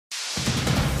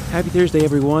Happy Thursday,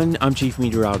 everyone. I'm Chief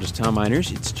Meteorologist Tom Miners.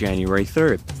 It's January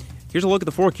 3rd. Here's a look at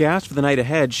the forecast for the night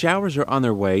ahead. Showers are on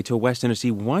their way to West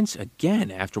Tennessee once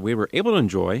again after we were able to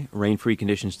enjoy rain-free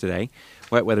conditions today.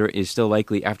 Wet weather is still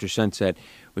likely after sunset,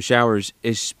 with showers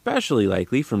especially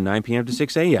likely from 9 p.m. to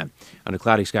 6 a.m. Under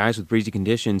cloudy skies with breezy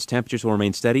conditions, temperatures will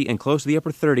remain steady and close to the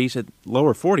upper 30s at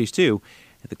lower 40s, too,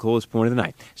 at the coolest point of the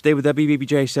night. Stay with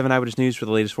WBBJ 7 Eyewitness News for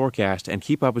the latest forecast and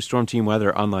keep up with Storm Team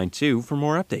Weather online, too, for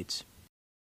more updates.